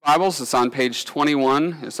Bibles, it's on page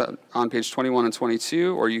 21. It's on page 21 and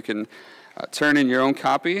 22, or you can turn in your own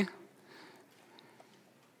copy.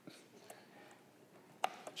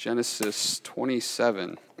 Genesis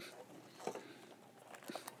 27.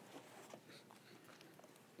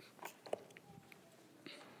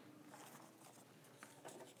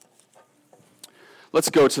 Let's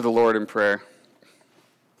go to the Lord in prayer.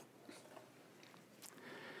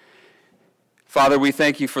 Father, we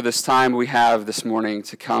thank you for this time we have this morning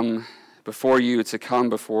to come before you, to come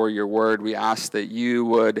before your word. We ask that you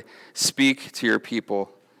would speak to your people.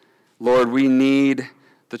 Lord, we need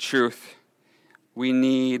the truth. We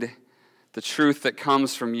need the truth that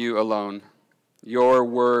comes from you alone. Your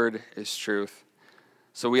word is truth.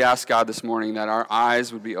 So we ask, God, this morning that our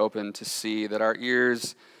eyes would be open to see, that our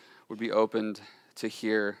ears would be opened to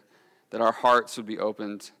hear, that our hearts would be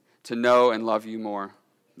opened to know and love you more,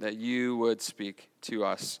 that you would speak to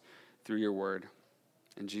us through your word.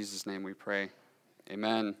 In Jesus' name we pray.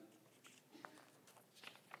 Amen.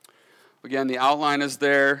 Again, the outline is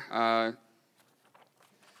there. The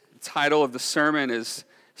title of the sermon is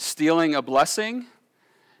Stealing a Blessing,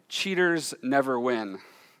 Cheaters Never Win.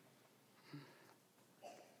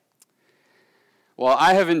 Well,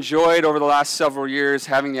 I have enjoyed over the last several years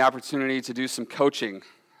having the opportunity to do some coaching,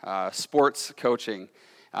 sports coaching.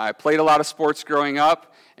 I played a lot of sports growing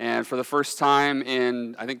up, and for the first time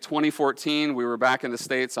in, I think, 2014, we were back in the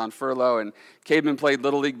States on furlough, and Cademan played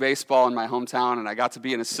Little League Baseball in my hometown, and I got to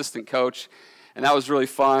be an assistant coach, and that was really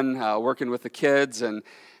fun, working with the kids, and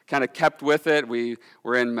kind of kept with it. We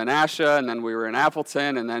were in Menasha, and then we were in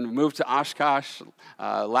Appleton, and then moved to Oshkosh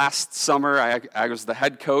last summer. I was the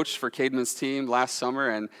head coach for Cademan's team last summer,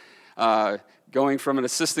 and going from an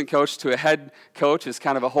assistant coach to a head coach is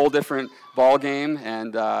kind of a whole different ball game,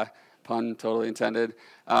 and pun totally intended.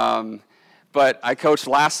 But I coached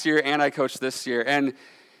last year and I coached this year, and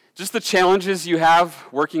just the challenges you have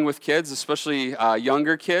working with kids, especially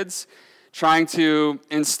younger kids, trying to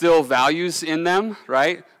instill values in them,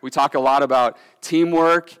 right? We talk a lot about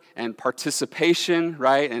teamwork and participation,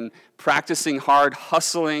 right? And practicing hard,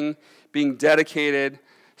 hustling, being dedicated,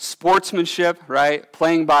 sportsmanship, right?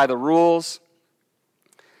 Playing by the rules.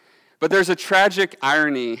 But there's a tragic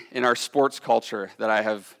irony in our sports culture that I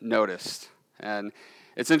have noticed. And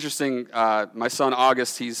it's interesting, my son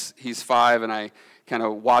August, he's 5, and I kind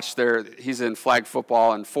of watch he's in flag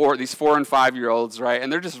football, and these 4 and 5-year-olds, right?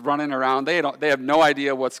 And they're just running around. They have no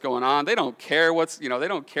idea what's going on. They don't care they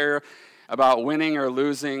don't care about winning or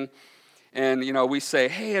losing. And, we say,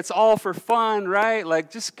 hey, it's all for fun, right? Like,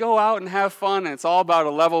 just go out and have fun, and it's all about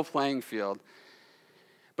a level playing field.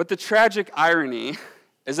 But the tragic irony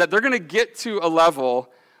is that they're going to get to a level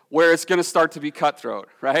where it's going to start to be cutthroat,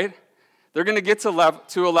 right? They're going to get to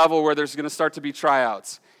a level where there's going to start to be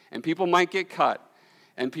tryouts, and people might get cut,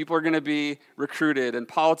 and people are going to be recruited, and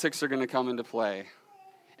politics are going to come into play.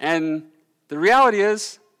 And the reality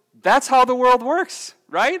is, that's how the world works,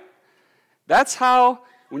 right? That's how,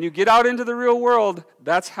 when you get out into the real world,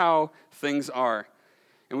 that's how things are.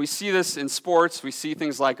 And we see this in sports. We see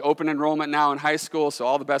things like open enrollment now in high school, so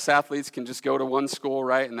all the best athletes can just go to one school,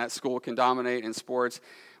 right? And that school can dominate in sports.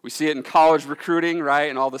 We see it in college recruiting, right?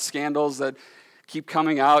 And all the scandals that keep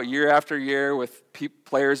coming out year after year with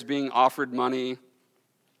players being offered money.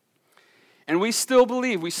 And we still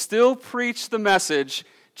believe, we still preach the message,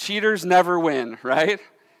 cheaters never win, right?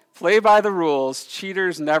 Play by the rules,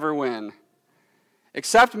 cheaters never win.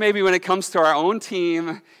 Except maybe when it comes to our own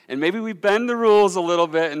team, and maybe we bend the rules a little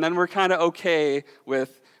bit, and then we're kind of okay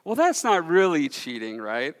with, well, that's not really cheating,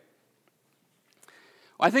 right?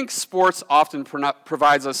 I think sports often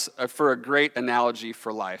provides us for a great analogy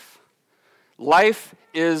for life. Life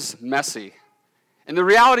is messy. And the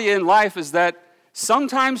reality in life is that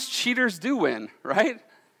sometimes cheaters do win, right?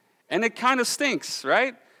 And it kind of stinks,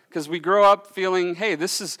 right? Because we grow up feeling, hey,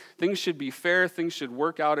 things should be fair, things should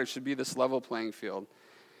work out, it should be this level playing field.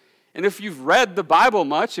 And if you've read the Bible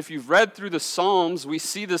much, if you've read through the Psalms, we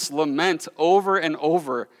see this lament over and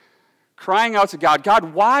over, crying out to God,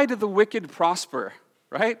 God, why do the wicked prosper,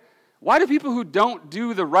 right? Why do people who don't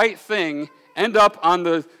do the right thing end up on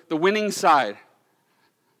the winning side?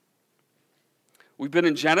 We've been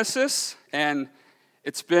in Genesis, and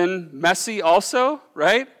it's been messy also,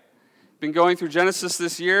 right? Been going through Genesis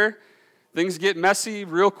this year. Things get messy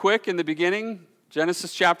real quick in the beginning.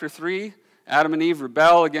 Genesis chapter 3, Adam and Eve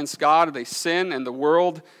rebel against God. They sin, and the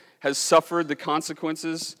world has suffered the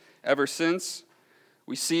consequences ever since.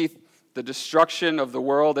 We see the destruction of the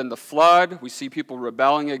world and the flood. We see people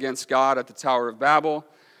rebelling against God at the Tower of Babel.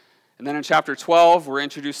 And then in chapter 12, we're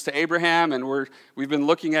introduced to Abraham, and we've been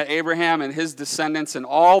looking at Abraham and his descendants and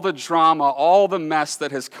all the drama, all the mess that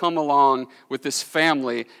has come along with this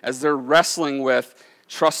family as they're wrestling with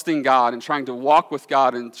trusting God and trying to walk with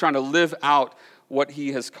God and trying to live out what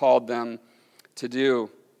he has called them to do.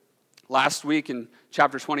 Last week in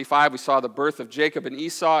chapter 25, we saw the birth of Jacob and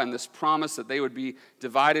Esau and this promise that they would be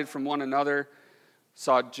divided from one another.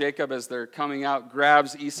 Saw Jacob, as they're coming out,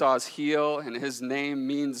 grabs Esau's heel, and his name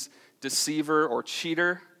means deceiver or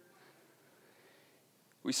cheater.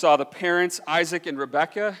 We saw the parents, Isaac and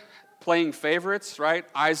Rebekah, playing favorites, right?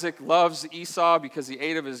 Isaac loves Esau because he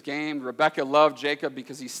ate of his game. Rebekah loved Jacob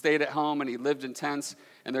because he stayed at home and he lived in tents.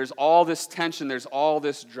 And there's all this tension, there's all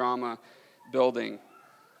this drama building.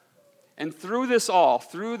 And through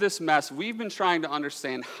this mess, we've been trying to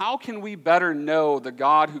understand, how can we better know the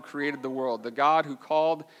God who created the world, the God who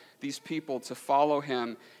called these people to follow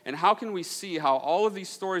him? And how can we see how all of these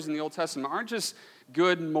stories in the Old Testament aren't just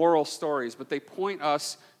good moral stories, but they point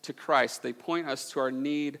us to Christ. They point us to our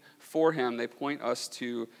need for him. They point us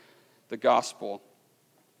to the gospel.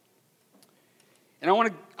 And I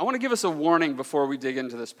want to give us a warning before we dig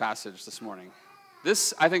into this passage this morning.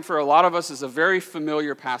 This, I think, for a lot of us is a very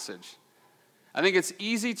familiar passage. I think it's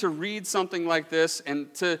easy to read something like this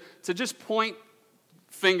and to just point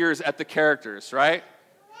fingers at the characters, right?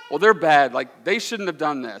 Well, they're bad. Like, they shouldn't have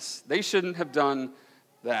done this. They shouldn't have done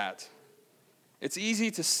that. It's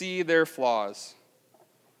easy to see their flaws.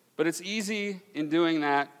 But it's easy in doing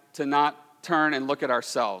that to not turn and look at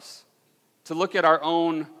ourselves, to look at our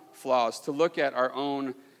own flaws, to look at our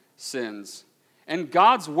own sins. And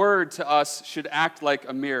God's word to us should act like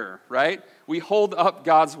a mirror, right? We hold up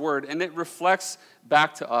God's word, and it reflects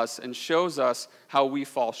back to us and shows us how we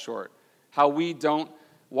fall short, how we don't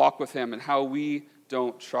walk with him, and how we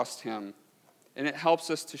don't trust him. And it helps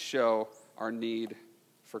us to show our need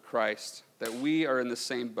for Christ, that we are in the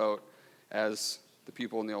same boat as the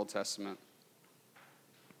people in the Old Testament.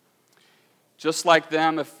 Just like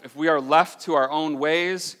them, if we are left to our own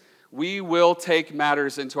ways, we will take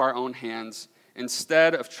matters into our own hands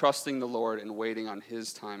instead of trusting the Lord and waiting on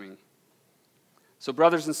his timing. So,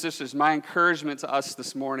 brothers and sisters, my encouragement to us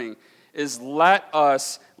this morning is let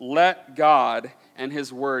God and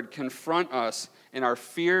his word confront us in our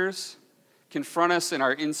fears, confront us in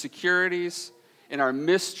our insecurities, in our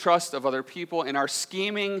mistrust of other people, in our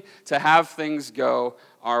scheming to have things go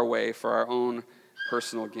our way for our own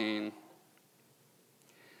personal gain.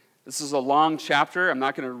 This is a long chapter. I'm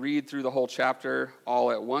not going to read through the whole chapter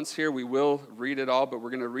all at once here. We will read it all, but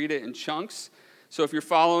we're going to read it in chunks. So if you're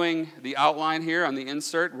following the outline here on the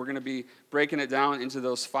insert, we're going to be breaking it down into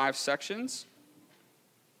those 5 sections.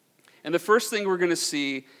 And the first thing we're going to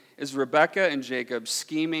see is Rebekah and Jacob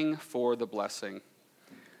scheming for the blessing.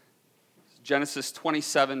 Genesis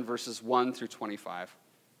 27, verses 1 through 25.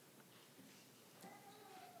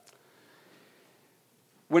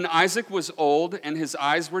 When Isaac was old and his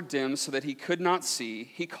eyes were dim so that he could not see,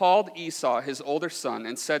 he called Esau, his older son,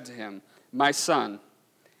 and said to him, "My son."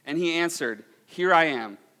 And he answered, "Here I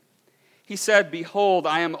am." He said, "Behold,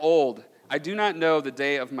 I am old. I do not know the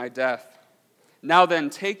day of my death. Now then,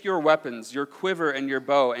 take your weapons, your quiver and your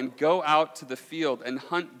bow, and go out to the field and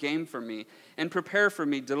hunt game for me, and prepare for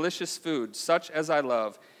me delicious food, such as I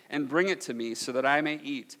love, and bring it to me so that I may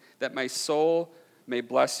eat, that my soul may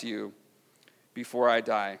bless you before I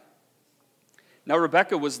die." Now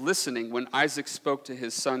Rebekah was listening when Isaac spoke to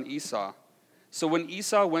his son Esau. So when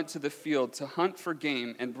Esau went to the field to hunt for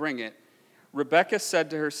game and bring it, Rebekah said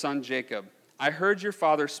to her son Jacob, "I heard your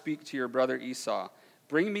father speak to your brother Esau.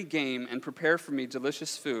 Bring me game and prepare for me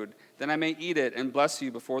delicious food, that I may eat it and bless you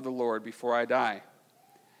before the Lord before I die.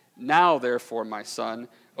 Now, therefore, my son,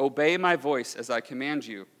 obey my voice as I command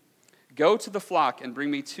you. Go to the flock and bring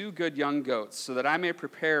me 2 good young goats, so that I may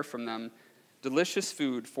prepare from them delicious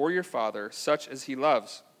food for your father, such as he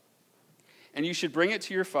loves. And you should bring it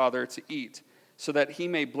to your father to eat, so that he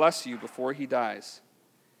may bless you before he dies."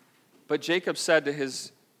 But Jacob said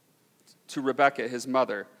to Rebekah, his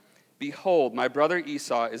mother, "Behold, my brother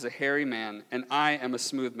Esau is a hairy man, and I am a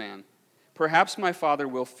smooth man. Perhaps my father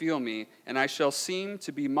will feel me, and I shall seem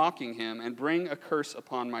to be mocking him and bring a curse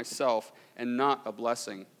upon myself and not a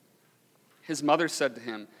blessing." His mother said to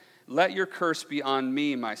him, "Let your curse be on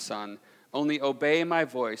me, my son. Only obey my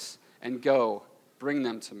voice and go, bring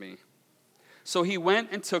them to me." So he went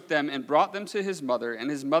and took them and brought them to his mother, and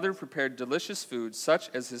his mother prepared delicious food, such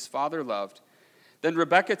as his father loved. Then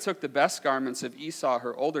Rebekah took the best garments of Esau,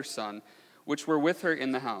 her older son, which were with her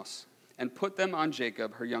in the house, and put them on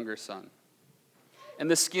Jacob, her younger son. And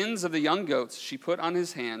the skins of the young goats she put on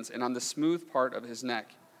his hands and on the smooth part of his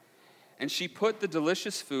neck. and she put the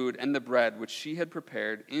delicious food and the bread which she had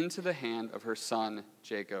prepared into the hand of her son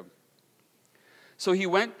Jacob. So he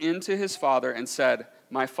went in to his father and said,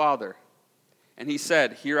 "My father." And he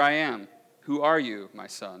said, "Here I am. Who are you, my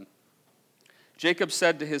son?" Jacob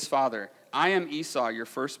said to his father, "I am Esau, your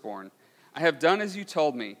firstborn. I have done as you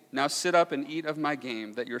told me. Now sit up and eat of my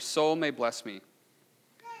game, that your soul may bless me."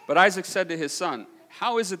 But Isaac said to his son,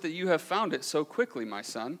 "How is it that you have found it so quickly, my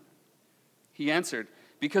son?" He answered,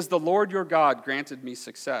 "Because the Lord your God granted me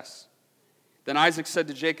success." Then Isaac said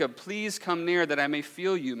to Jacob, "Please come near that I may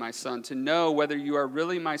feel you, my son, to know whether you are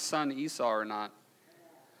really my son Esau or not."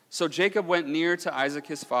 So Jacob went near to Isaac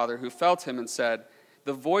his father, who felt him and said,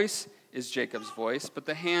 "The voice is Jacob's voice, but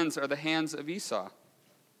the hands are the hands of Esau."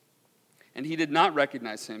 And he did not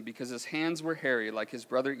recognize him, because his hands were hairy like his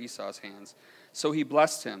brother Esau's hands. So he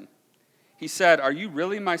blessed him. He said, "Are you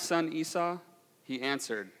really my son Esau?" He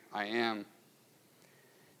answered, "I am."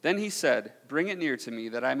 Then he said, "Bring it near to me,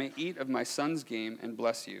 that I may eat of my son's game and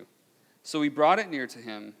bless you." So he brought it near to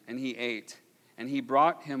him, and he ate. And he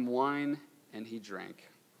brought him wine, and he drank.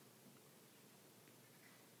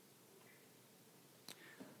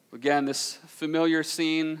 Again, this familiar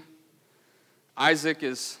scene. Isaac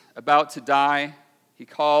is about to die. He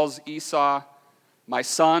calls Esau, "My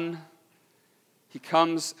son." He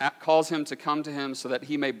calls him to come to him so that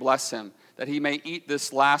he may bless him, that he may eat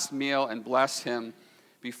this last meal and bless him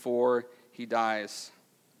before he dies.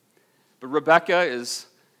 But Rebekah is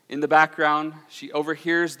in the background. She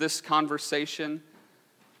overhears this conversation,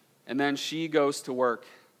 and then she goes to work,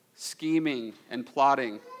 scheming and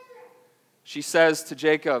plotting. She says to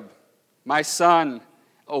Jacob, "My son,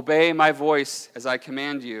 obey my voice as I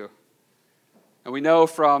command you." And we know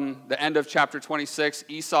from the end of chapter 26,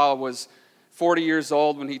 Esau was 40 years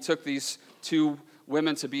old when he took these two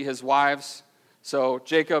women to be his wives. So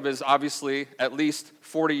Jacob is obviously at least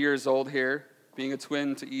 40 years old here, being a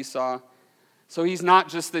twin to Esau. So he's not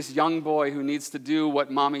just this young boy who needs to do what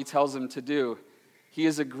mommy tells him to do. He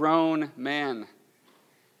is a grown man.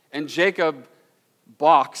 And Jacob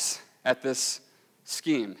balks at this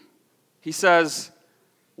scheme. He says,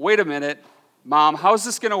 "Wait a minute, Mom, how's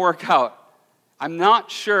this going to work out? I'm not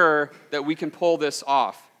sure that we can pull this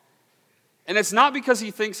off." And it's not because he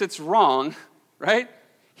thinks it's wrong, right?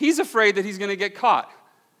 He's afraid that he's going to get caught.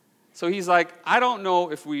 So he's like, "I don't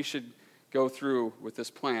know if we should go through with this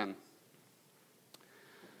plan."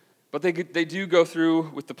 But they do go through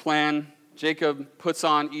with the plan. Jacob puts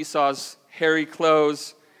on Esau's hairy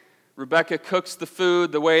clothes. Rebekah cooks the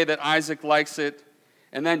food the way that Isaac likes it.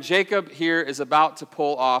 And then Jacob here is about to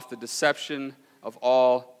pull off the deception of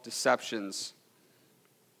all deceptions.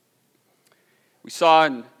 We saw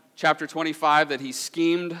in chapter 25 that he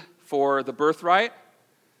schemed for the birthright,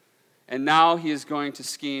 and now he is going to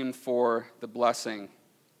scheme for the blessing.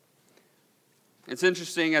 It's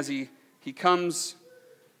interesting as he comes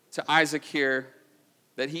to Isaac here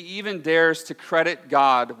that he even dares to credit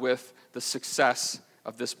God with the success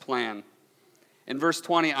of this plan. In verse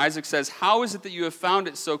 20, Isaac says, "How is it that you have found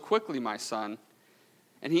it so quickly, my son?"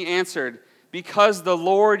 And he answered, "Because the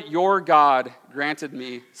Lord your God granted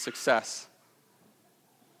me success."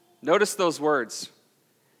 Notice those words.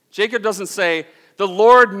 Jacob doesn't say, "The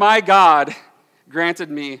Lord my God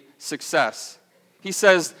granted me success." He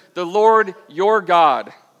says, "The Lord your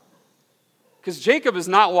God." Because Jacob is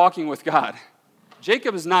not walking with God.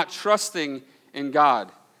 Jacob is not trusting in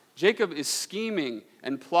God. Jacob is scheming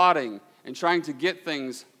and plotting and trying to get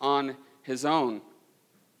things on his own.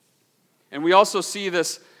 And we also see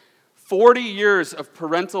this 40 years of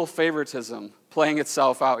parental favoritism playing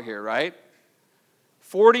itself out here, right?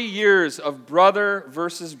 40 years of brother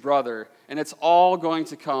versus brother, and it's all going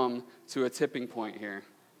to come to a tipping point here.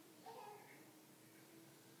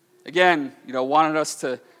 Again, wanted us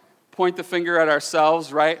to point the finger at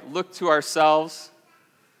ourselves, right? Look to ourselves.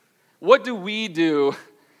 What do we do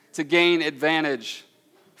to gain advantage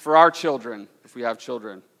for our children, if we have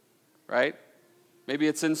children, right? Maybe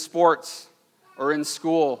it's in sports or in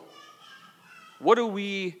school. What do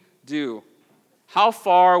we do? How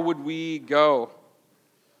far would we go?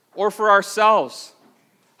 Or for ourselves,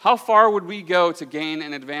 how far would we go to gain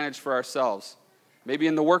an advantage for ourselves? Maybe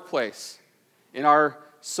in the workplace, in our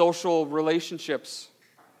social relationships,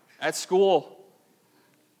 at school.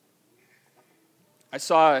 I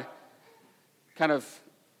saw a kind of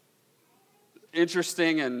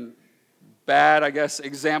interesting and bad,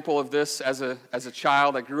 example of this as a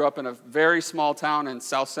child. I grew up in a very small town in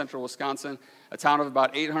south central Wisconsin, a town of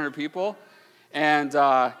about 800 people. And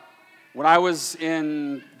when I was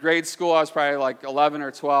in grade school, I was probably like 11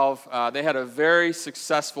 or 12. They had a very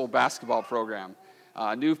successful basketball program.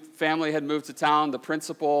 A new family had moved to town. The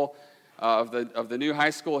principal of the new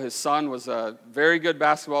high school. His son was a very good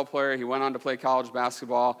basketball player. He went on to play college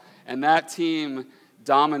basketball, and that team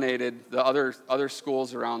dominated the other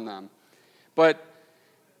schools around them.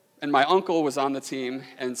 And my uncle was on the team,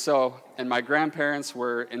 and my grandparents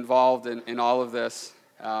were involved in all of this.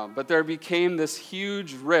 But there became this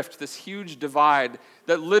huge rift, this huge divide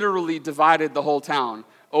that literally divided the whole town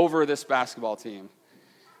over this basketball team.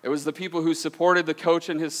 It was the people who supported the coach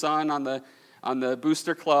and his son on the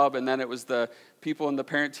booster club, and then it was the people in the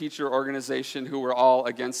parent-teacher organization who were all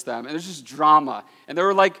against them. And it was just drama. And there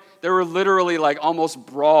were literally like almost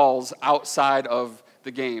brawls outside of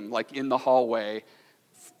the game, like in the hallway,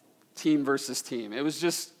 team versus team. It was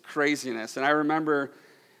just craziness. And I remember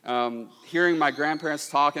hearing my grandparents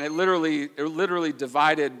talk, and it literally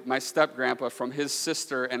divided my step-grandpa from his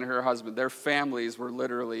sister and her husband. Their families were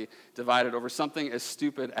literally divided over something as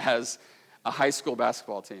stupid as a high school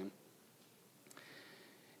basketball team.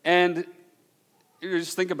 And you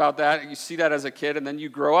just think about that, you see that as a kid, and then you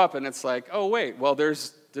grow up, and it's like, oh, wait, well,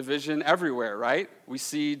 there's division everywhere, right? We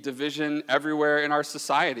see division everywhere in our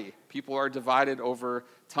society. People are divided over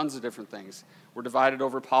tons of different things. We're divided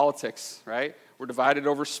over politics, right? We're divided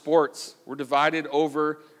over sports. We're divided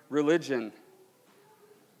over religion.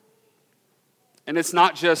 And it's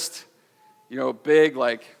not just, big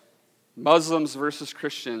like Muslims versus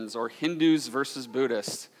Christians or Hindus versus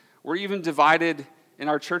Buddhists. We're even divided in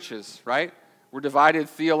our churches, right? We're divided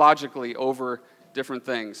theologically over different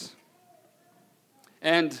things.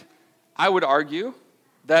 And I would argue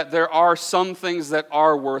that there are some things that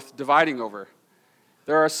are worth dividing over.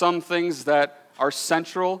 There are some things that are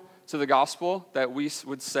central to the gospel that we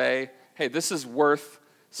would say, hey, this is worth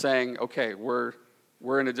saying, okay, we're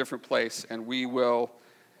in a different place, and we will,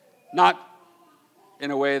 not in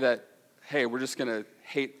a way that, hey, we're just going to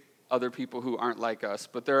hate other people who aren't like us,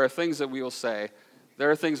 but there are things that we will say, there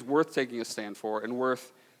are things worth taking a stand for and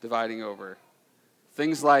worth dividing over.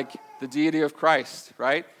 Things like the deity of Christ,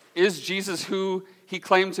 right? Is Jesus who he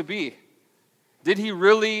claimed to be? Did he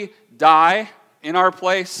really die in our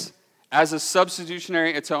place as a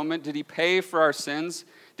substitutionary atonement? Did he pay for our sins?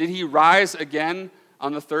 Did he rise again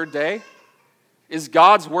on the third day? Is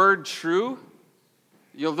God's word true?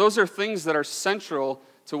 Those are things that are central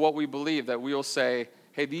to what we believe, that we will say,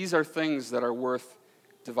 hey, these are things that are worth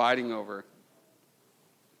dividing over.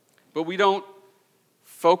 But we don't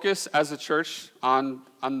focus as a church on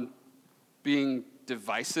being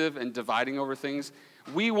divisive and dividing over things.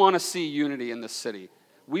 We want to see unity in this city.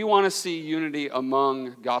 We want to see unity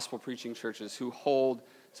among gospel-preaching churches who hold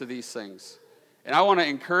to these things. And I want to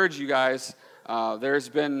encourage you guys. There's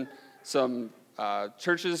been some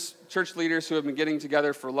church leaders who have been getting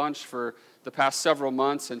together for lunch for the past several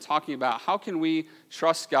months and talking about how can we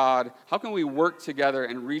trust God, how can we work together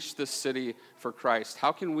and reach this city for Christ,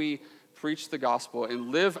 how can we preach the gospel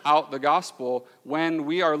and live out the gospel when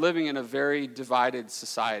we are living in a very divided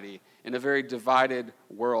society, in a very divided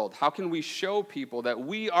world. How can we show people that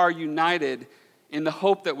we are united in the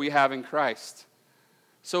hope that we have in Christ?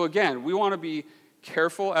 So again, we want to be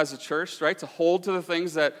careful as a church, right, to hold to the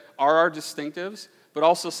things that are our distinctives, but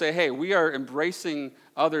also say, hey, we are embracing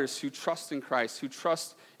others who trust in Christ, who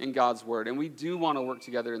trust in God's word, and we do want to work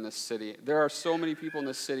together in this city. There are so many people in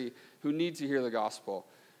this city who need to hear the gospel.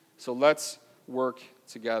 So let's work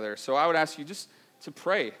together. So I would ask you just to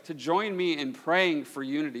pray, to join me in praying for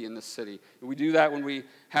unity in this city. And we do that when we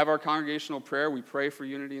have our congregational prayer. We pray for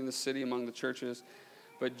unity in the city among the churches.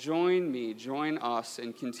 But join us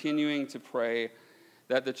in continuing to pray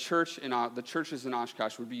that the churches in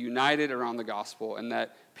Oshkosh would be united around the gospel and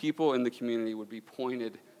that people in the community would be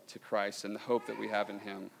pointed to Christ and the hope that we have in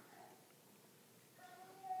him.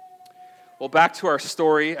 Well, back to our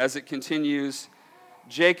story as it continues.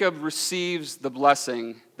 Jacob receives the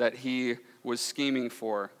blessing that he was scheming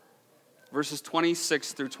for. Verses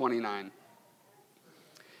 26 through 29.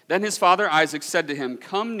 Then his father Isaac said to him,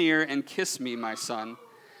 "Come near and kiss me, my son."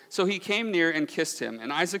 So he came near and kissed him,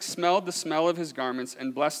 and Isaac smelled the smell of his garments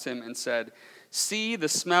and blessed him and said, "See, the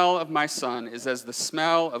smell of my son is as the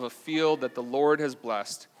smell of a field that the Lord has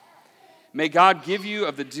blessed. May God give you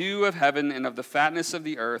of the dew of heaven and of the fatness of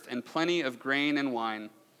the earth and plenty of grain and wine.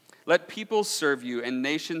 Let peoples serve you and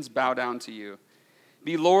nations bow down to you.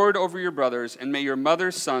 Be Lord over your brothers, and may your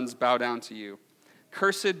mother's sons bow down to you.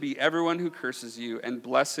 Cursed be everyone who curses you, and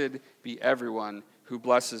blessed be everyone who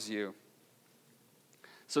blesses you."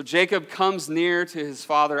 So Jacob comes near to his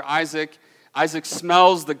father Isaac. Isaac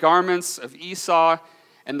smells the garments of Esau,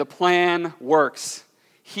 and the plan works.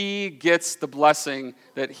 He gets the blessing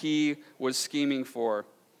that he was scheming for.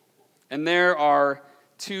 And there are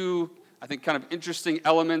two, I think, kind of interesting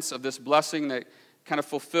elements of this blessing that kind of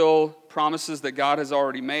fulfill promises that God has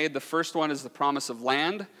already made. The first one is the promise of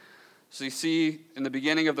land. So you see in the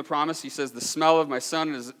beginning of the promise, he says, the smell of my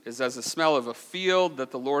son is as the smell of a field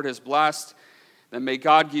that the Lord has blessed. Then may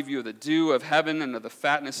God give you the dew of heaven and of the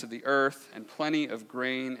fatness of the earth and plenty of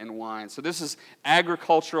grain and wine. So this is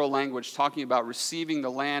agricultural language talking about receiving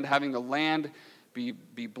the land, having the land be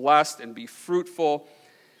blessed and be fruitful.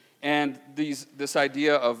 And this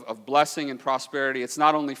idea of blessing and prosperity, it's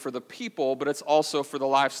not only for the people, but it's also for the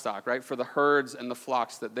livestock, right? For the herds and the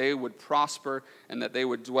flocks, that they would prosper and that they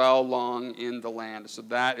would dwell long in the land. So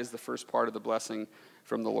that is the first part of the blessing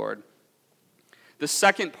from the Lord. The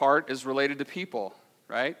second part is related to people,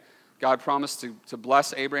 right? God promised to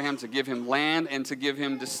bless Abraham, to give him land, and to give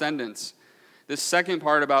him descendants. This second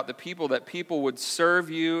part about the people, that people would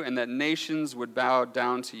serve you and that nations would bow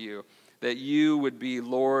down to you, that you would be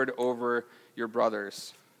Lord over your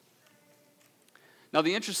brothers. Now,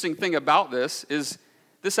 the interesting thing about this is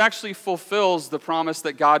this actually fulfills the promise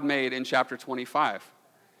that God made in chapter 25.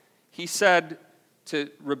 He said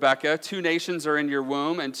to Rebekah, 2 nations are in your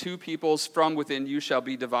womb, and 2 peoples from within you shall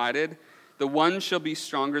be divided. The one shall be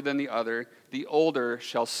stronger than the other. The older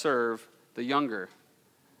shall serve the younger.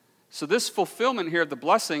 So this fulfillment here of the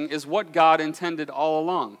blessing is what God intended all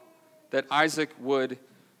along, that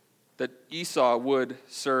Esau would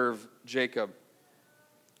serve Jacob.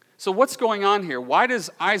 So what's going on here? Why does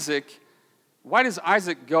Isaac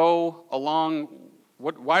go along?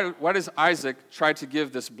 Why does Isaac try to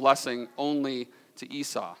give this blessing only to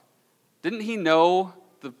Esau? Didn't he know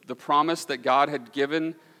the promise that God had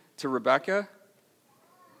given to Rebekah?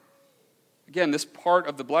 Again, this part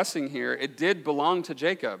of the blessing here, it did belong to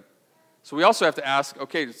Jacob. So we also have to ask,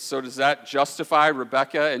 okay, so does that justify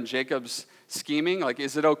Rebekah and Jacob's scheming? Like,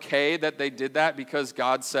 is it okay that they did that because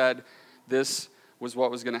God said this was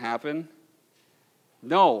what was going to happen?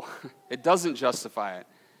 No, it doesn't justify it.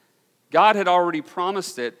 God had already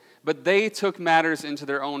promised it, but they took matters into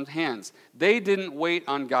their own hands. They didn't wait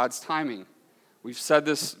on God's timing. We've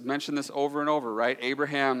mentioned this over and over, right?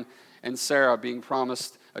 Abraham and Sarah being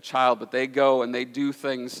promised a child, but they go and they do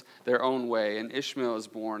things their own way, and Ishmael is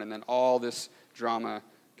born, and then all this drama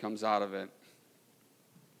comes out of it.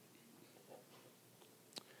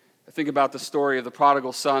 I think about the story of the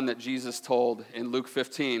prodigal son that Jesus told in Luke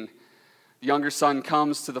 15. The younger son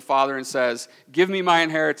comes to the father and says, give me my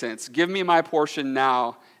inheritance, give me my portion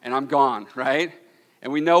now, and I'm gone, right?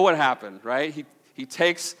 And we know what happened, right? He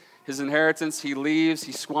takes his inheritance, he leaves,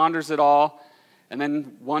 he squanders it all, and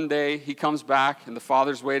then one day he comes back and the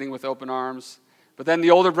father's waiting with open arms. But then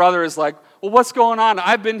the older brother is like, well, what's going on?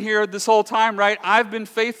 I've been here this whole time, right? I've been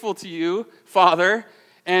faithful to you, Father,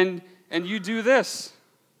 and you do this.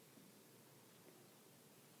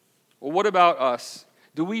 Well, what about us?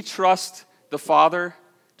 Do we trust the Father?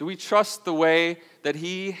 Do we trust the way that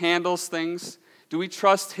He handles things? Do we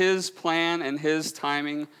trust His plan and His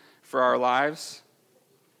timing for our lives?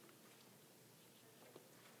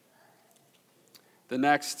 The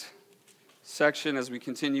next section, as we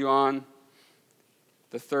continue on,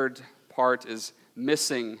 the third part is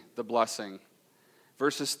missing the blessing.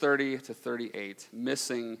 Verses 30 to 38,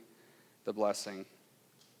 missing the blessing.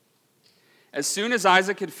 As soon as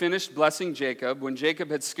Isaac had finished blessing Jacob, when Jacob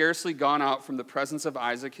had scarcely gone out from the presence of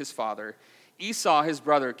Isaac his father, Esau his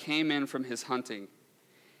brother came in from his hunting.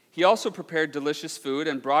 He also prepared delicious food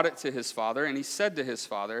and brought it to his father, and he said to his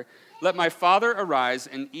father, let my father arise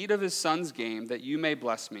and eat of his son's game, that you may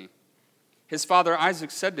bless me. His father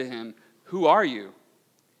Isaac said to him, who are you?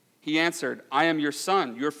 He answered, I am your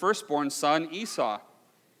son, your firstborn son Esau.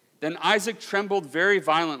 Then Isaac trembled very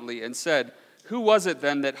violently and said, who was it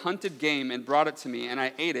then that hunted game and brought it to me, and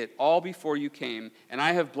I ate it all before you came, and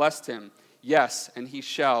I have blessed him? Yes, and he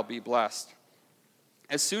shall be blessed.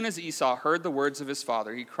 As soon as Esau heard the words of his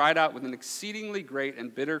father, he cried out with an exceedingly great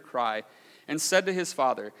and bitter cry, and said to his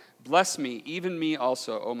father, bless me, even me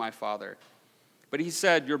also, O my father. But he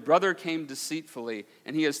said, your brother came deceitfully,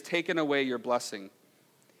 and he has taken away your blessing.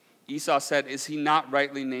 Esau said, is he not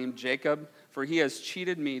rightly named Jacob? For he has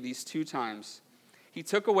cheated me these 2 times. He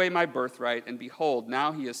took away my birthright, and behold,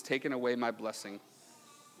 now he has taken away my blessing.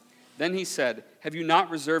 Then he said, have you not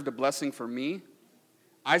reserved a blessing for me?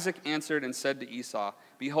 Isaac answered and said to Esau,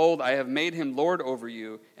 behold, I have made him lord over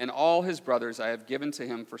you, and all his brothers I have given to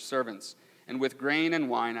him for servants, and with grain and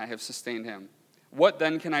wine I have sustained him. What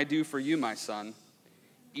then can I do for you, my son?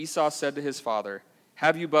 Esau said to his father,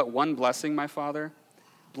 have you but one blessing, my father?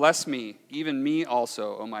 Bless me, even me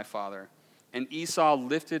also, O my father. And Esau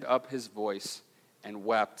lifted up his voice and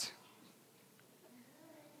wept.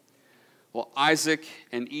 Well, Isaac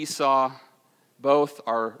and Esau both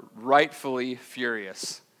are rightfully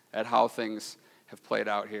furious at how things have played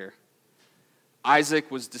out here.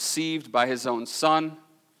 Isaac was deceived by his own son.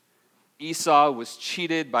 Esau was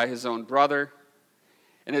cheated by his own brother.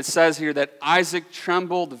 And it says here that Isaac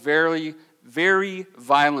trembled very, very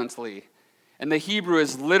violently. And the Hebrew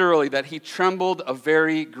is literally that he trembled a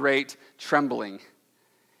very great trembling.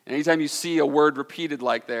 And anytime you see a word repeated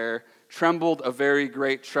like there, trembled a very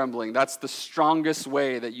great trembling, that's the strongest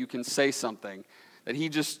way that you can say something. That he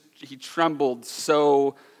trembled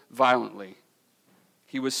so violently.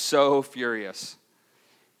 He was so furious.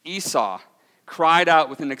 Esau cried out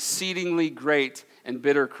with an exceedingly great and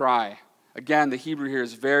bitter cry. Again, the Hebrew here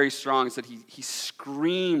is very strong. It said he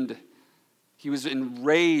screamed. He was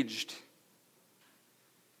enraged.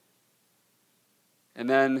 And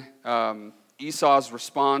then Esau's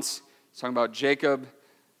response, talking about Jacob,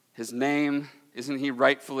 his name, isn't he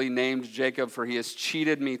rightfully named Jacob, for he has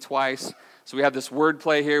cheated me twice. So we have this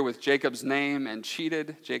wordplay here with Jacob's name and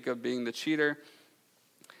cheated, Jacob being the cheater.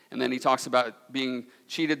 And then he talks about being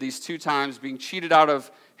cheated these two times, being cheated out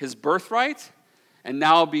of his birthright, and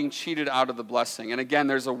now being cheated out of the blessing. And again,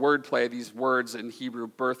 there's a wordplay. These words in Hebrew,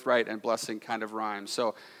 birthright and blessing, kind of rhyme.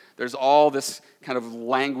 So there's all this kind of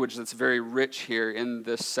language that's very rich here in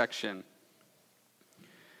this section.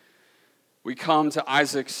 We come to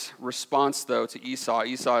Isaac's response, though, to Esau.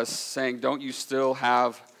 Esau is saying, don't you still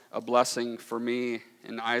have a blessing for me?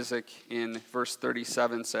 And Isaac in verse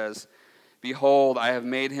 37 says, behold, I have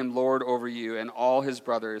made him lord over you and all his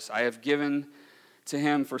brothers. I have given to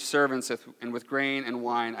him for servants, and with grain and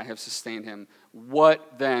wine I have sustained him.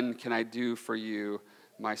 What then can I do for you,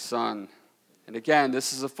 my son? And again,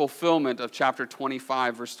 this is a fulfillment of chapter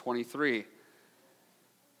 25, verse 23.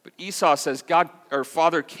 But Esau says, God, or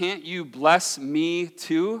Father, can't you bless me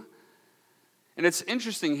too? And it's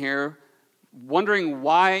interesting here, wondering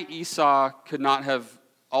why Esau could not have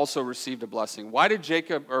also received a blessing. Why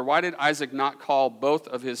did Isaac not call both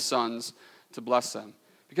of his sons to bless them?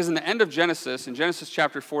 Because in the end of Genesis, in Genesis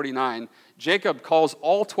chapter 49, Jacob calls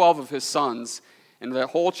all 12 of his sons, and the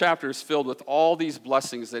whole chapter is filled with all these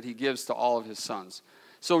blessings that he gives to all of his sons.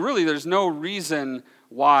 So really, there's no reason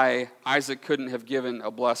why Isaac couldn't have given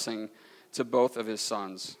a blessing to both of his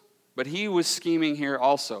sons. But he was scheming here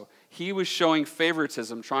also. He was showing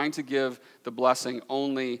favoritism, trying to give the blessing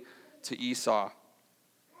only to Esau.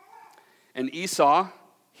 And Esau,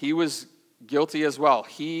 he was guilty as well.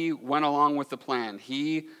 He went along with the plan.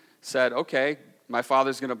 He said, okay, my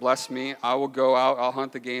father's going to bless me. I will go out, I'll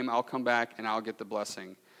hunt the game, I'll come back, and I'll get the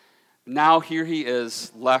blessing. Now here he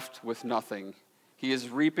is, left with nothing. He is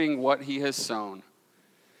reaping what he has sown.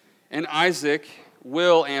 And Isaac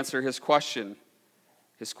will answer his question.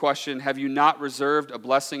 His question, have you not reserved a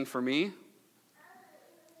blessing for me?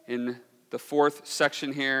 In the fourth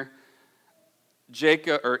section here,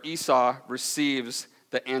 Esau receives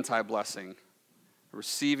the anti-blessing.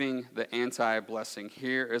 Receiving the anti-blessing.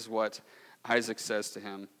 Here is what Isaac says to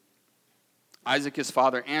him. Isaac his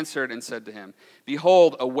father answered and said to him,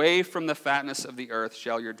 behold, away from the fatness of the earth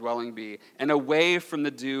shall your dwelling be, and away from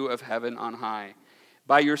the dew of heaven on high.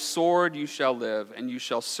 By your sword you shall live, and you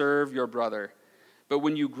shall serve your brother. But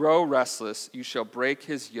when you grow restless, you shall break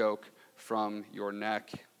his yoke from your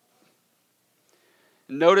neck.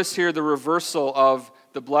 Notice here the reversal of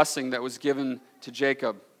the blessing that was given to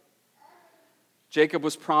Jacob. Jacob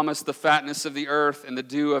was promised the fatness of the earth and the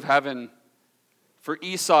dew of heaven. For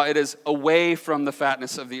Esau, it is away from the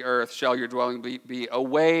fatness of the earth shall your dwelling be,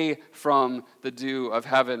 away from the dew of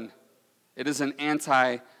heaven. It is an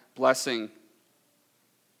anti-blessing.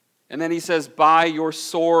 And then he says, by your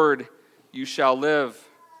sword you shall live.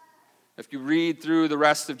 If you read through the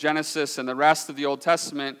rest of Genesis and the rest of the Old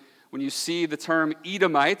Testament, when you see the term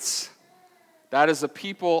Edomites, that is a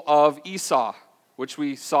people of Esau, which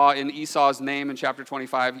we saw in Esau's name in chapter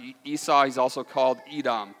 25. Esau, he's also called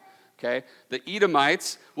Edom. Okay? The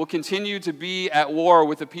Edomites will continue to be at war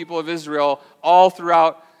with the people of Israel all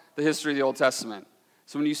throughout the history of the Old Testament.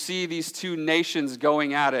 So when you see these two nations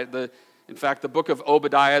going at it, in fact, the book of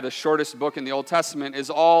Obadiah, the shortest book in the Old Testament, is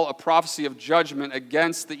all a prophecy of judgment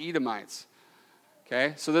against the Edomites.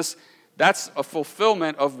 Okay? So that's a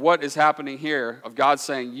fulfillment of what is happening here, of God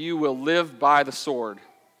saying, you will live by the sword.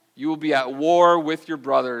 You will be at war with your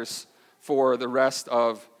brothers for the rest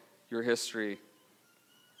of your history.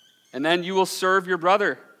 And then you will serve your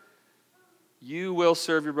brother. You will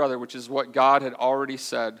serve your brother, which is what God had already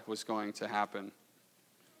said was going to happen.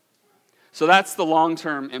 So that's the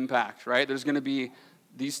long-term impact, right? There's going to be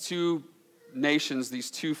these two nations, these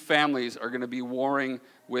two families are going to be warring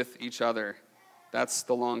with each other. That's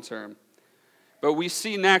the long term. But we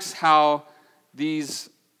see next how these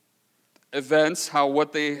events, how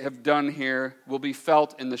what they have done here will be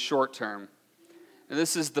felt in the short term. And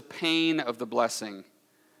this is the pain of the blessing.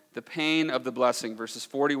 The pain of the blessing, verses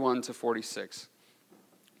 41 to 46.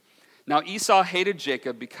 Now Esau hated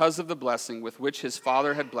Jacob because of the blessing with which his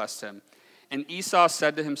father had blessed him. And Esau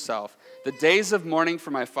said to himself, "The days of mourning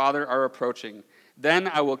for my father are approaching. Then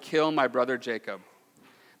I will kill my brother Jacob."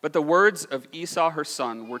 But the words of Esau her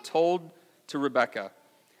son were told to Rebekah.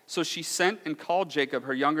 So she sent and called Jacob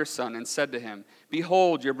her younger son and said to him,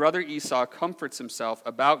 "Behold, your brother Esau comforts himself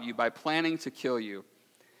about you by planning to kill you.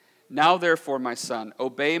 Now therefore, my son,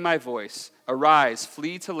 obey my voice. Arise,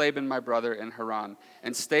 flee to Laban my brother in Haran,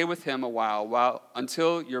 and stay with him a while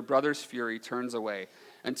until your brother's fury turns away,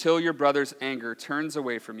 until your brother's anger turns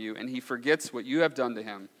away from you, and he forgets what you have done to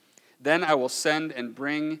him. Then I will send and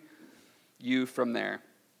bring you from there.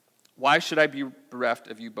 Why should I be bereft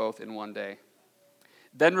of you both in one day?"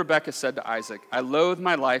 Then Rebekah said to Isaac, "I loathe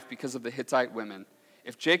my life because of the Hittite women.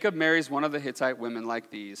 If Jacob marries one of the Hittite women like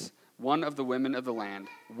these, one of the women of the land,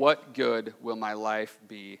 what good will my life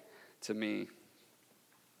be to me?"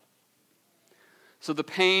 So the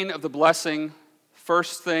pain of the blessing,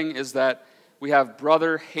 first thing is that we have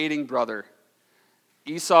brother hating brother.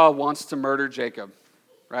 Esau wants to murder Jacob,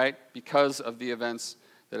 right? Because of the events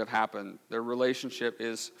that have happened. Their relationship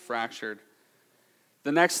is fractured.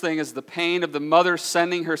 The next thing is the pain of the mother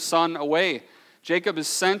sending her son away. Jacob is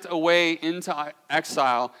sent away into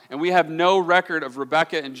exile, and we have no record of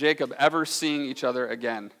Rebekah and Jacob ever seeing each other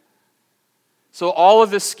again. So all of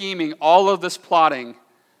this scheming, all of this plotting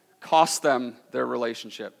cost them their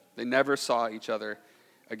relationship. They never saw each other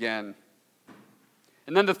again.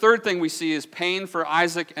 And then the third thing we see is pain for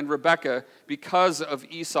Isaac and Rebekah because of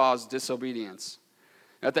Esau's disobedience.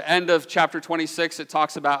 At the end of chapter 26, it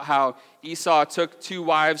talks about how Esau took two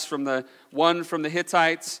wives one from the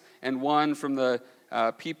Hittites and one from the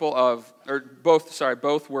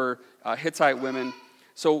both were Hittite women.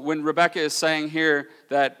 So when Rebekah is saying here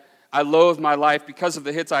that I loathe my life because of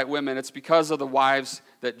the Hittite women, it's because of the wives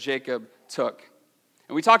that Jacob took.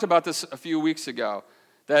 And we talked about this a few weeks ago,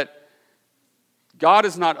 that God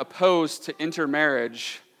is not opposed to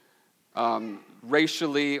intermarriage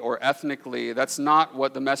racially or ethnically. That's not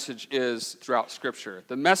what the message is throughout Scripture.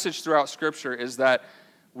 The message throughout Scripture is that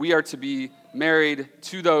we are to be married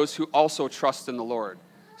to those who also trust in the Lord.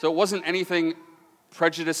 So it wasn't anything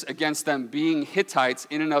prejudice against them being Hittites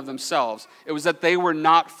in and of themselves. It was that they were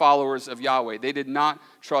not followers of Yahweh. They did not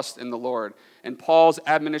trust in the Lord. And Paul's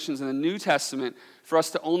admonitions in the New Testament for us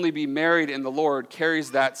to only be married in the Lord carries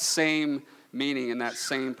that same meaning and that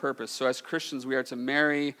same purpose. So as Christians, we are to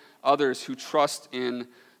marry others who trust in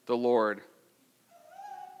the Lord.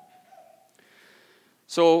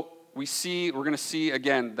 So we're going to see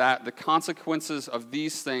again that the consequences of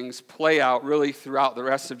these things play out really throughout the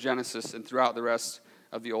rest of Genesis and throughout the rest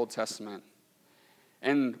of the Old Testament.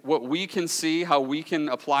 And what we can see, how we can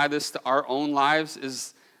apply this to our own lives,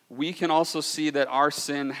 is we can also see that our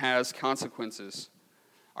sin has consequences.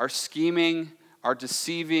 Our scheming, our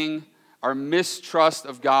deceiving, our mistrust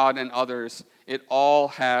of God and others, it all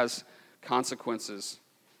has consequences.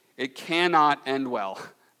 It cannot end well,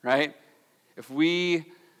 right? If we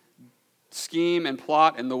scheme and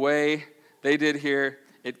plot in the way they did here,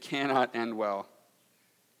 it cannot end well.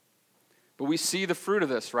 But we see the fruit of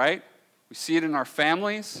this, right? We see it in our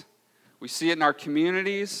families. We see it in our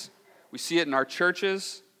communities. We see it in our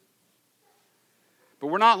churches. But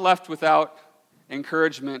we're not left without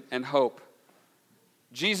encouragement and hope.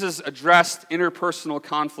 Jesus addressed interpersonal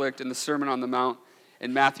conflict in the Sermon on the Mount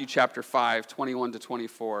in Matthew chapter 5, 21 to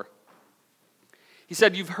 24. He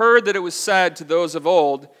said, "You've heard that it was said to those of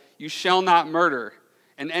old, 'You shall not murder,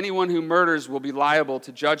 and anyone who murders will be liable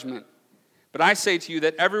to judgment.' But I say to you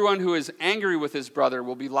that everyone who is angry with his brother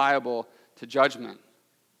will be liable to judgment."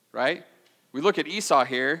 Right? We look at Esau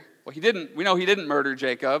here. Well, we know he didn't murder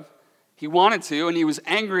Jacob. He wanted to, and he was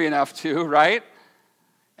angry enough to, right?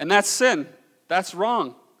 And that's sin. That's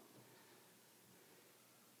wrong.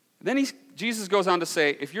 Then Jesus goes on to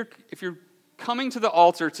say, if you're coming to the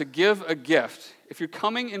altar to give a gift, if you're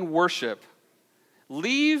coming in worship,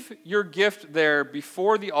 leave your gift there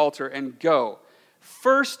before the altar and go.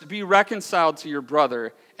 First be reconciled to your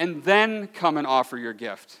brother, and then come and offer your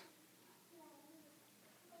gift.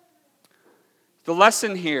 The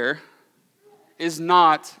lesson here is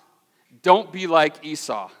not, don't be like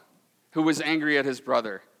Esau, who was angry at his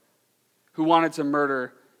brother, who wanted to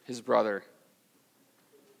murder his brother.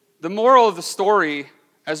 The moral of the story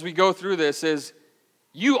as we go through this is,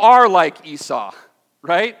 you are like Esau,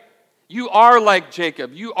 right? You are like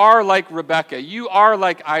Jacob. You are like Rebekah. You are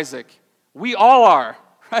like Isaac. We all are,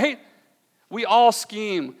 right? We all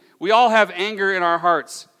scheme. We all have anger in our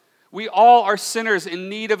hearts. We all are sinners in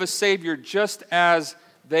need of a Savior, just as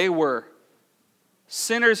they were.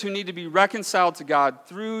 Sinners who need to be reconciled to God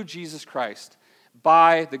through Jesus Christ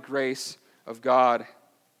by the grace of God.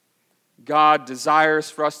 God desires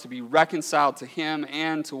for us to be reconciled to Him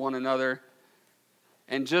and to one another.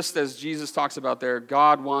 And just as Jesus talks about there,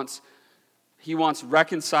 He wants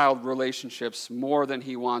reconciled relationships more than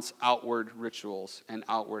He wants outward rituals and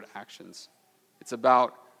outward actions. It's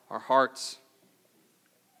about our hearts.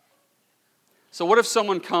 So what if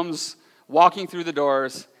someone comes walking through the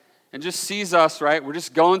doors and just sees us, right? We're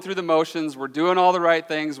just going through the motions. We're doing all the right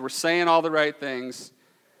things. We're saying all the right things.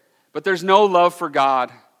 But there's no love for God.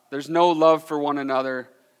 There's no love for one another.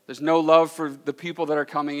 There's no love for the people that are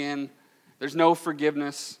coming in. There's no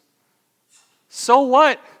forgiveness. So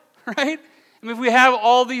what, right? I mean, if we have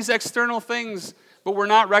all these external things, but we're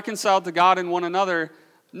not reconciled to God and one another,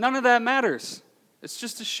 none of that matters. It's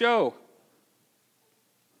just a show.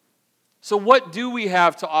 So what do we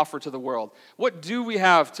have to offer to the world? What do we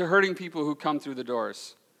have to hurting people who come through the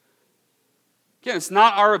doors? Again, it's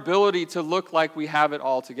not our ability to look like we have it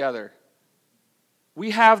all together.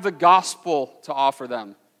 We have the gospel to offer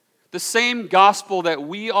them. The same gospel that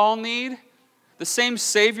we all need, the same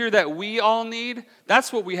Savior that we all need,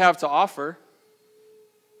 that's what we have to offer.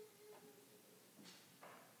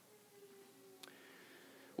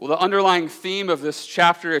 Well, the underlying theme of this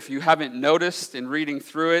chapter, if you haven't noticed in reading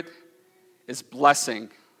through it, is blessing.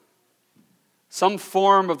 Some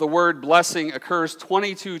form of the word blessing occurs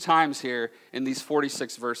 22 times here in these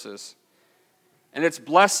 46 verses. And it's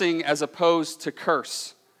blessing as opposed to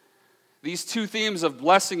curse. These two themes of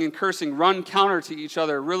blessing and cursing run counter to each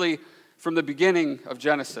other really from the beginning of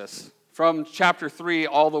Genesis. From chapter 3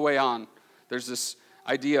 all the way on, there's this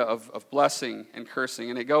idea of blessing and cursing,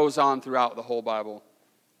 and it goes on throughout the whole Bible.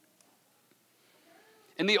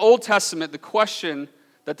 In the Old Testament, the question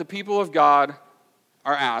that the people of God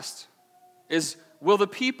are asked is, will the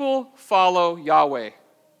people follow Yahweh?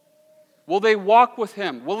 Will they walk with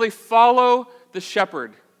Him? Will they follow the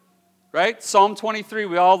shepherd? Right? Psalm 23,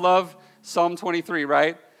 we all love Psalm 23,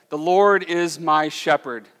 right? The Lord is my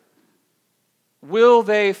shepherd. Will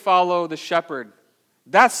they follow the shepherd?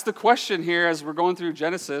 That's the question here as we're going through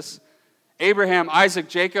Genesis. Abraham, Isaac,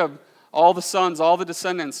 Jacob, all the sons, all the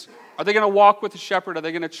descendants, are they going to walk with the shepherd? Are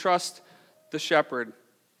they going to trust the shepherd?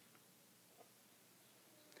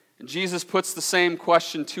 And Jesus puts the same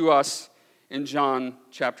question to us in John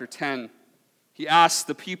chapter 10. He asks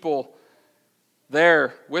the people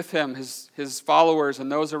there with him, his followers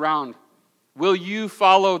and those around, will you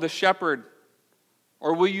follow the shepherd?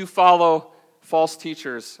 Or will you follow false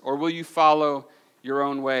teachers? Or will you follow your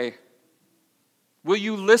own way? Will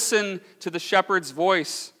you listen to the shepherd's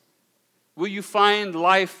voice? Will you find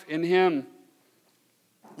life in Him?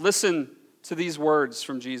 Listen to these words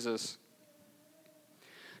from Jesus.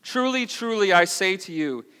 Truly, truly, I say to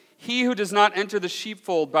you, he who does not enter the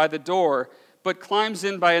sheepfold by the door, but climbs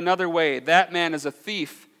in by another way, that man is a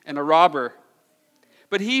thief and a robber.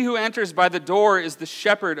 But he who enters by the door is the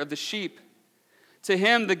shepherd of the sheep. To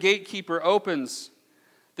him the gatekeeper opens.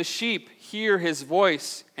 The sheep hear his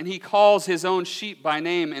voice, and he calls his own sheep by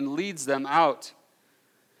name and leads them out.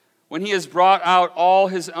 When he has brought out all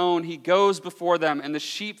his own, he goes before them, and the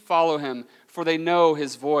sheep follow him, for they know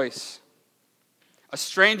his voice. A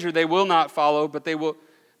stranger they will not follow, but they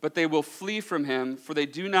will flee from him, for they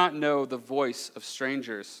do not know the voice of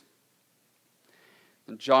strangers.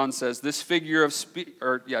 And John says this figure of speech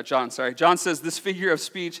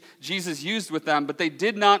Jesus used with them, but they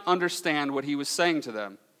did not understand what he was saying to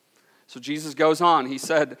them. So Jesus goes on. He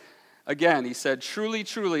said, truly,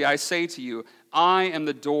 truly, I say to you, I am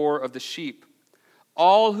the door of the sheep.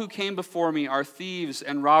 All who came before me are thieves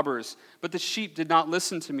and robbers, but the sheep did not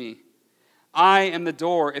listen to me. I am the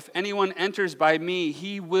door. If anyone enters by me,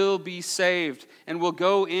 he will be saved and will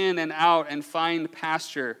go in and out and find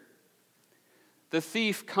pasture. The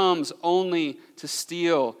thief comes only to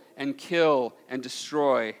steal and kill and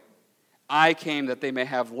destroy. I came that they may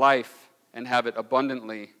have life and have it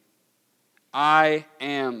abundantly. I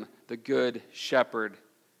am the good shepherd.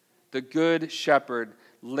 The good shepherd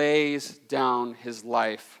lays down his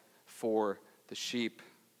life for the sheep.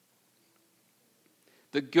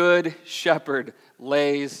 The good shepherd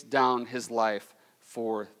lays down his life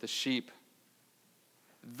for the sheep.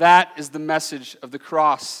 That is the message of the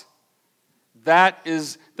cross. That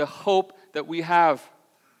is the hope that we have.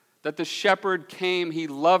 That the shepherd came, he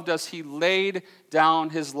loved us, he laid down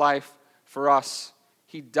his life for us.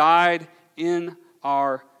 He died in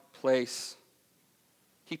our place.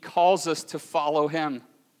 He calls us to follow him.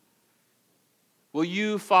 Will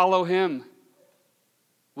you follow him?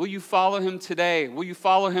 Will you follow him today? Will you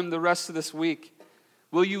follow him the rest of this week?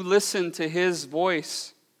 Will you listen to his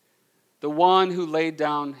voice, the one who laid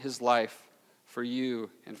down his life for you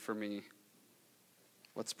and for me?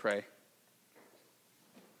 Let's pray.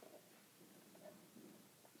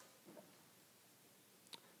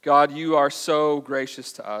 God, you are so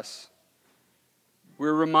gracious to us.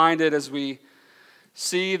 We're reminded as we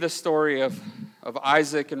see the story of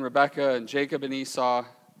Isaac and Rebekah and Jacob and Esau,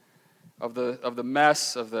 of the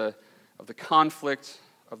mess, of the conflict,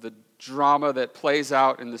 of the drama that plays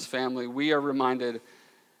out in this family. We are reminded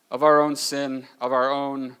of our own sin, of our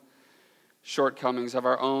own shortcomings, of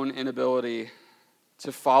our own inability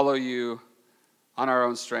to follow you on our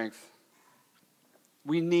own strength.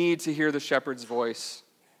 We need to hear the shepherd's voice.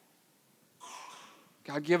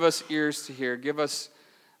 God, give us ears to hear. Give us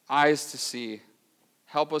eyes to see.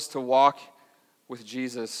 Help us to walk with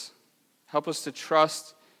Jesus. Help us to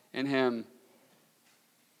trust in him,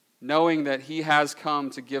 knowing that he has come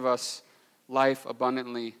to give us life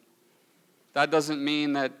abundantly. That doesn't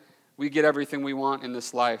mean that we get everything we want in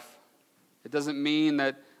this life. It doesn't mean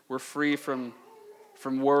that we're free from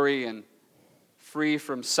worry and free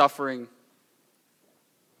from suffering.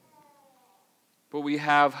 But we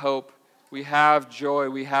have hope. We have joy.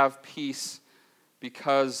 We have peace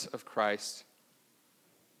because of Christ.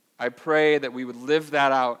 I pray that we would live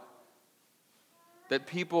that out, that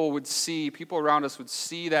people around us would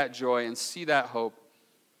see that joy and see that hope,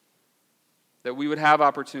 that we would have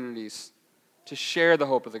opportunities to share the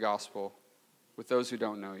hope of the gospel with those who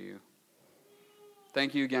don't know you.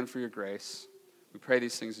 Thank you again for your grace. We pray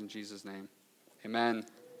these things in Jesus' name. Amen.